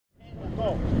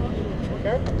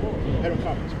Okay? Let him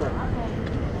come. It's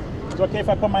perfect. Is it okay if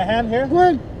I put my hand here?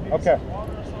 Good. Okay.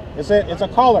 It's a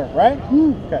collar, right?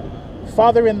 Okay.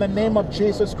 Father, in the name of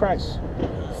Jesus Christ,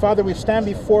 Father, we stand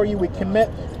before you. We commit,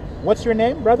 what's your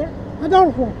name, brother?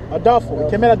 Adolfo. Adolfo. We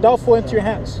commit Adolfo into your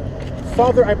hands.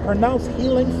 Father, I pronounce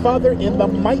healing, Father, in the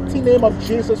mighty name of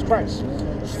Jesus Christ.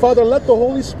 Father, let the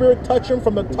Holy Spirit touch him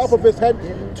from the top of his head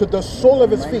to the sole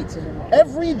of his feet.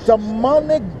 Every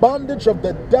demonic bondage of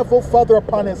the devil, Father,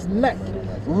 upon his neck,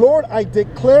 Lord, I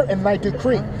declare and I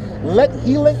decree, let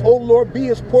healing, O Lord, be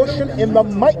his portion in the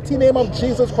mighty name of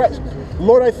Jesus Christ.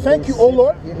 Lord, I thank you, O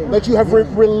Lord, that you have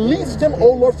released him,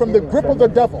 O Lord, from the grip of the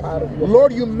devil.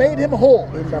 Lord, you made him whole.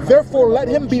 Therefore, let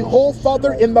him be whole,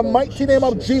 Father, in the mighty name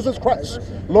of Jesus Christ.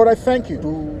 Lord, I thank you.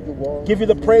 Give you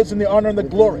the praise and the honor and the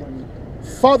glory.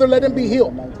 Father, let him be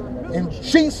healed. In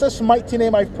Jesus' mighty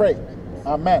name I pray.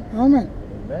 Amen. Amen.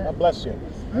 God bless you.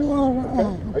 You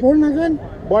are born again?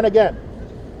 Born again.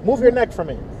 Move your neck for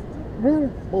me.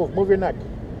 Really? Move your neck.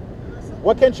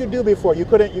 What can't you do before? You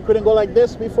couldn't go like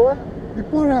this before?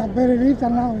 Before very little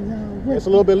now. Yeah. It's a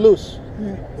little bit loose.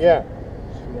 Yeah.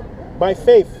 By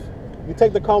faith, you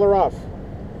take the collar off.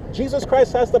 Jesus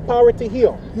Christ has the power to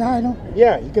heal. Yeah, I know.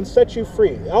 Yeah, he can set you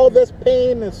free. All this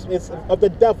pain is of the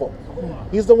devil.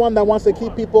 He's the one that wants to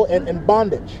keep people in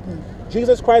bondage.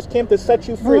 Jesus Christ came to set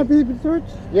you free. Church?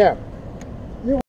 Yeah.